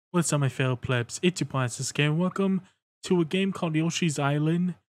What's up, my fellow plebs? It's your Plastic and welcome to a game called Yoshi's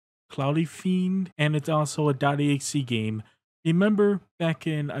Island, Cloudyfied, and it's also a .exe game. Remember back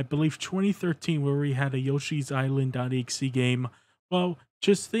in, I believe, 2013 where we had a Yoshi's Island .exe game? Well,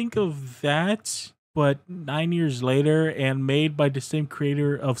 just think of that, but 9 years later and made by the same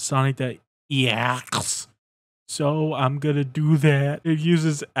creator of sonic.eyx. So I'm gonna do that. It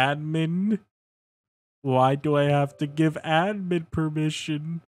uses admin. Why do I have to give admin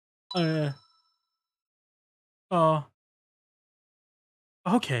permission? Okay.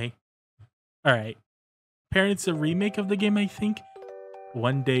 Alright. Parents, a remake of the game, I think.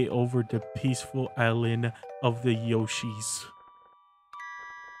 One day over the peaceful island of the Yoshis.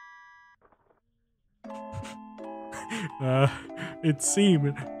 It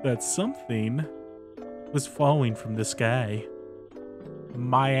seemed that something was falling from the sky.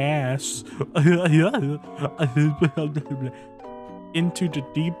 My ass. Into the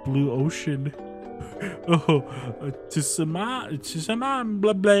deep blue ocean. Oh,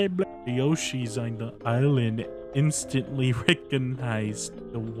 blah blah blah. The Yoshis on the island instantly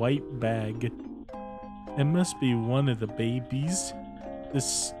recognized the white bag. It must be one of the babies. The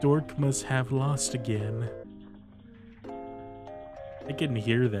stork must have lost again. I can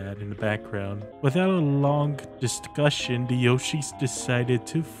hear that in the background. Without a long discussion, the Yoshis decided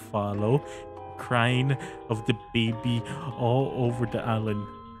to follow, crying of the baby all over the island.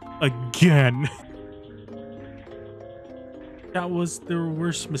 Again. That was their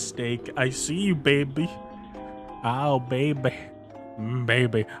worst mistake. I see you, baby. Oh, baby.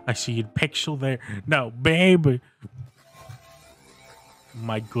 Baby, I see you pixel there. No, baby.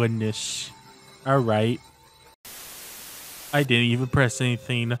 My goodness. All right. I didn't even press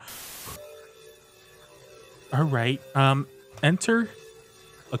anything. All right. Enter.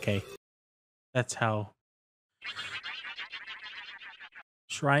 Okay. That's how.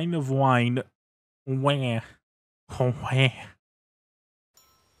 Shrine of Wine. Wah. Wah.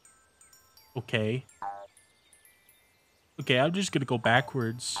 Okay. Okay, I'm just gonna go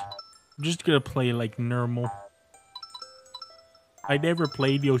backwards. I'm just gonna play like normal. I never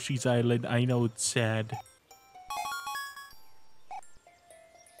played Yoshi's Island. I know it's sad.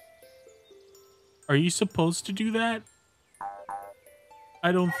 Are you supposed to do that?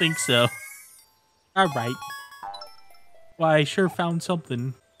 I don't think so. Alright. Well, I sure found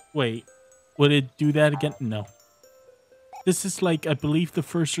something. Wait, would it do that again? No. This is like, I believe, the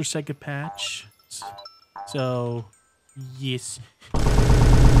first or second patch. So, yes.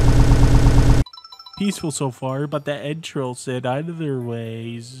 Peaceful so far, but the end troll said either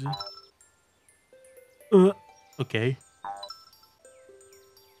ways. Okay.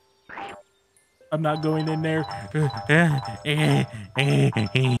 I'm not going in there.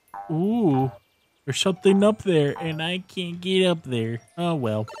 Ooh, there's something up there, and I can't get up there. Oh,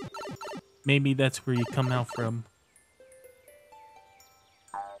 well. Maybe that's where you come out from.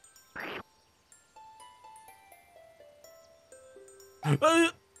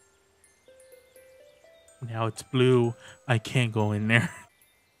 Now it's blue. I can't go in there.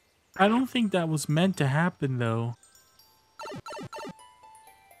 I don't think that was meant to happen, though.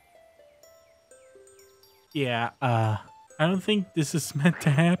 Yeah, I don't think this is meant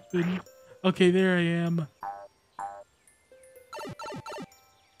to happen. Okay, there I am.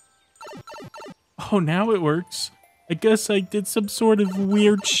 Oh, now it works. I guess I did some sort of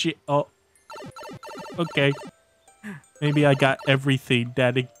weird shit. Oh. Okay. Maybe I got everything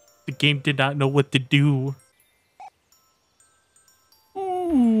that the game did not know what to do.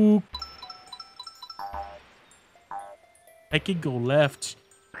 Ooh. I can go left.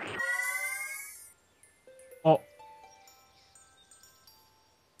 Oh.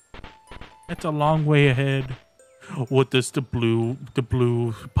 That's a long way ahead. What does the blue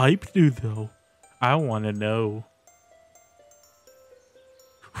pipe do though? I want to know.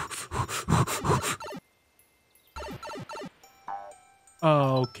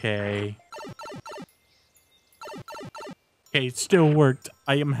 Okay. Okay, it still worked.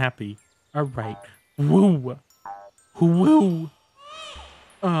 I am happy. All right. Woo. Woo.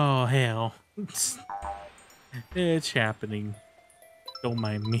 Oh, hell. It's happening. Don't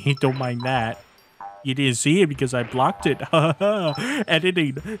mind me. Don't mind that. You didn't see it because I blocked it.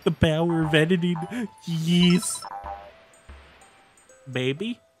 Editing. The power of editing. Yes.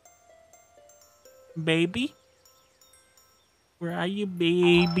 Baby? Baby? Where are you,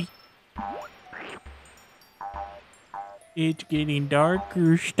 baby? It's getting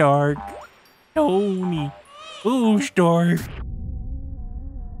darker, Stark. Tony. Ooh, Stark.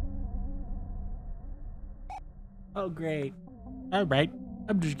 Oh, great. All right.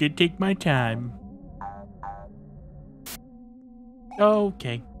 I'm just gonna take my time.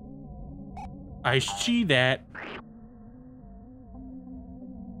 Okay. I see that.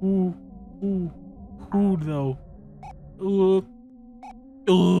 Ooh, ooh, ooh, though. Ooh,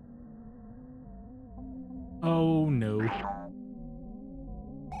 ooh. Oh, no.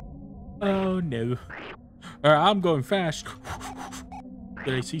 Oh, no. All right, I'm going fast.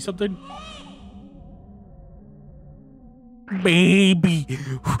 Did I see something? Baby.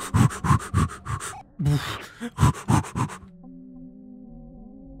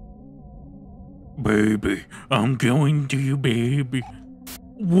 Baby, I'm going to you, baby.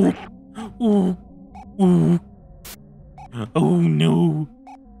 Ooh, ooh, ooh. Oh, no.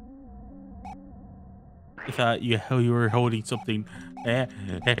 I thought you were holding something.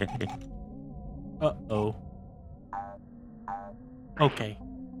 Uh-oh. Okay.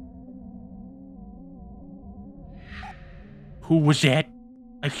 Who was that?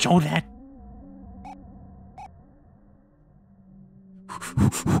 I saw that.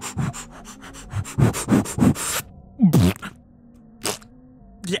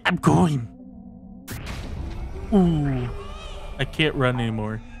 Yeah, I'm going. Ooh. I can't run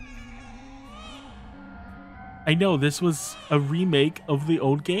anymore. I know, this was a remake of the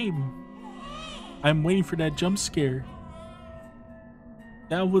old game. I'm waiting for that jump scare.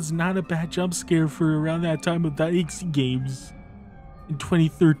 That was not a bad jump scare for around that time of the .exe games. In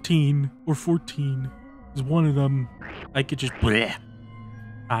 2013 or 14. It was one of them. I could just bleh.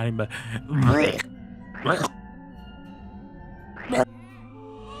 I'm a bleh.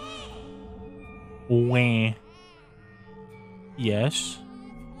 Wah. Yes.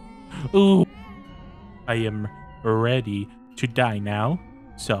 Ooh. I am ready to die now.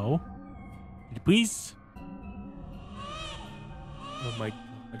 So, please. Oh my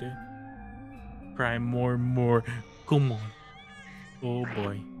god. Cry more and more. Come on. Oh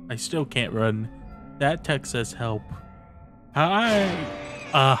boy. I still can't run. That text says help. Hi.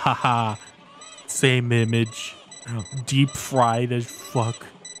 Ah ha ha. Same image. Deep fried as fuck.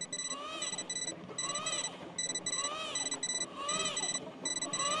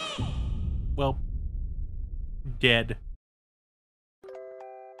 Well, dead.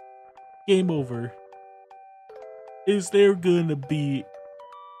 Game over. Is there gonna be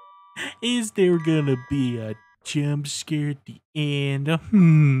a jump scare at the end?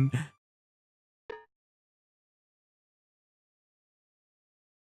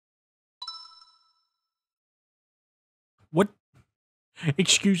 What?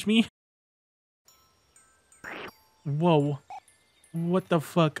 Excuse me? Whoa. What the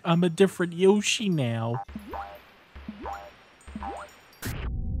fuck? I'm a different Yoshi now.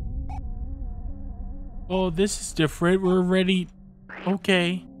 Oh, this is different. We're ready.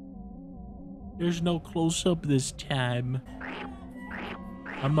 Okay. There's no close-up this time.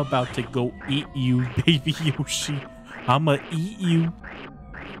 I'm about to go eat you, baby Yoshi. I'ma eat you.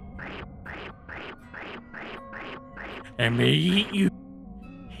 I'ma eat you.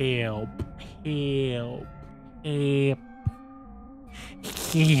 Help. Help. Help.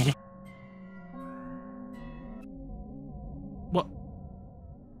 Help. What?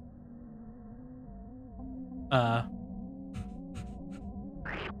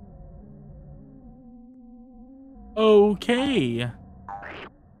 Okay.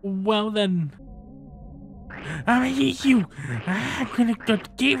 Well then. I'm gonna eat you. I'm gonna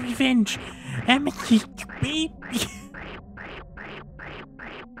get revenge. I'm gonna eat you, baby.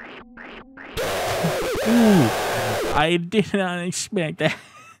 Ooh, I did not expect that.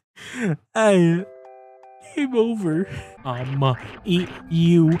 Game over. I'ma eat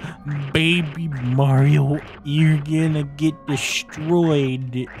you, baby Mario. You're gonna get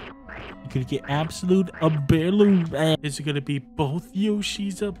destroyed. You're gonna get absolute obliterated. Is it gonna be both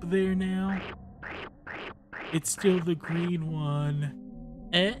Yoshis up there now? It's still the green one.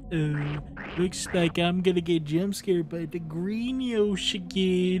 Uh-oh. Looks like I'm gonna get jump scared by the green Yoshi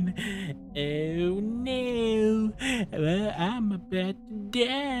again. Oh no. Well, I'm about to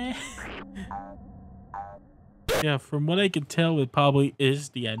die. Yeah, from what I can tell, it probably is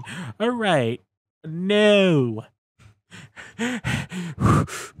the end. Alright. No.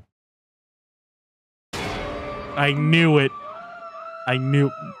 I knew it. I knew.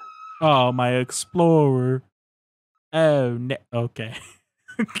 Oh, my explorer. Oh, no. Okay.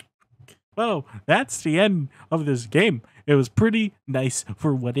 Well, that's the end of this game. It was pretty nice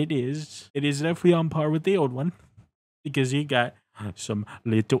for what it is. It is definitely on par with the old one because you got some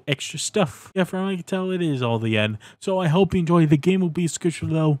little extra stuff. Yeah, from what I can tell, it is all the end. So I hope you enjoy. The game will be description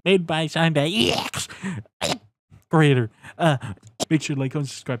below, made by sonic.eyx creator. Make sure to like, comment,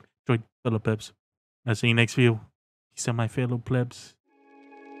 subscribe, join fellow plebs. I'll see you next video. Peace out, my fellow plebs.